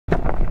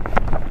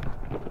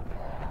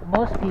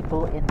Most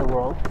people in the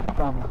world,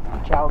 from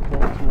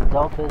childhood to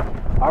adulthood,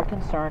 are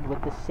concerned with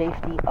the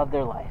safety of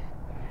their life.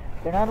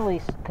 They're not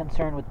only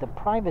concerned with the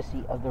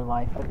privacy of their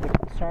life, but they're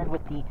concerned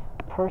with the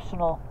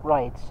personal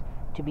rights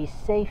to be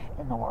safe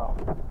in the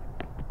world.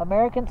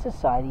 American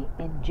society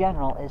in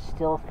general is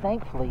still,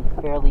 thankfully,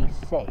 fairly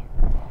safe.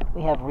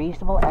 We have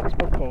reasonable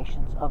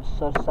expectations of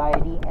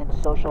society and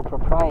social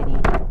propriety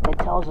that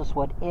tells us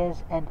what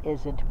is and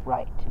isn't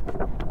right.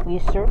 We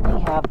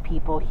certainly have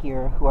people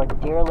here who are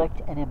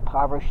derelict and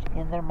impoverished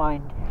in their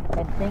mind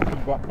and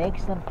thinking that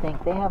makes them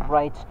think they have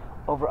rights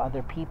over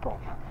other people.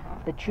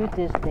 The truth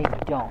is they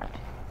don't.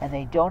 And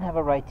they don't have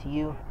a right to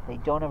you, they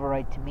don't have a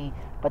right to me,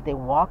 but they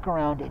walk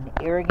around in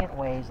arrogant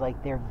ways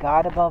like they're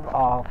God above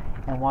all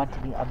and want to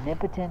be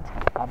omnipotent,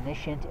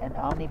 omniscient, and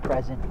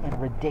omnipresent in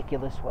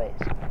ridiculous ways.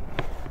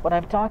 What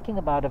I'm talking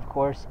about, of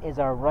course, is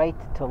our right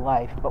to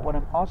life, but what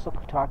I'm also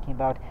talking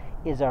about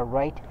is our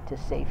right to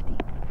safety.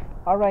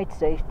 Our right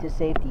to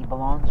safety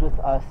belongs with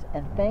us,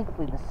 and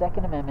thankfully the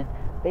Second Amendment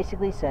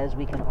basically says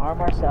we can arm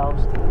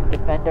ourselves,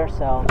 defend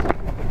ourselves,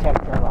 and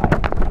protect our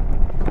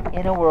lives.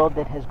 In a world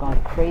that has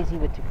gone crazy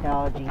with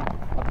technology,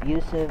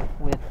 abusive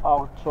with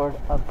all sorts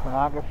of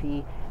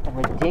pornography, and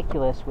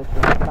ridiculous with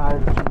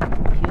regard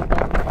to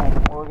human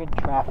and organ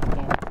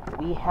trafficking,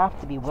 we have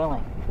to be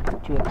willing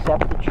to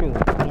accept the truth.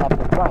 We have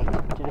the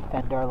right to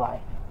defend our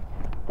life.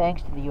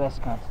 Thanks to the U.S.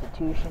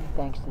 Constitution,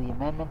 thanks to the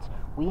amendments,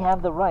 we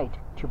have the right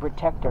to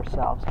protect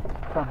ourselves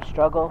from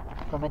struggle,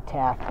 from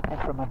attack, and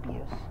from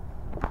abuse.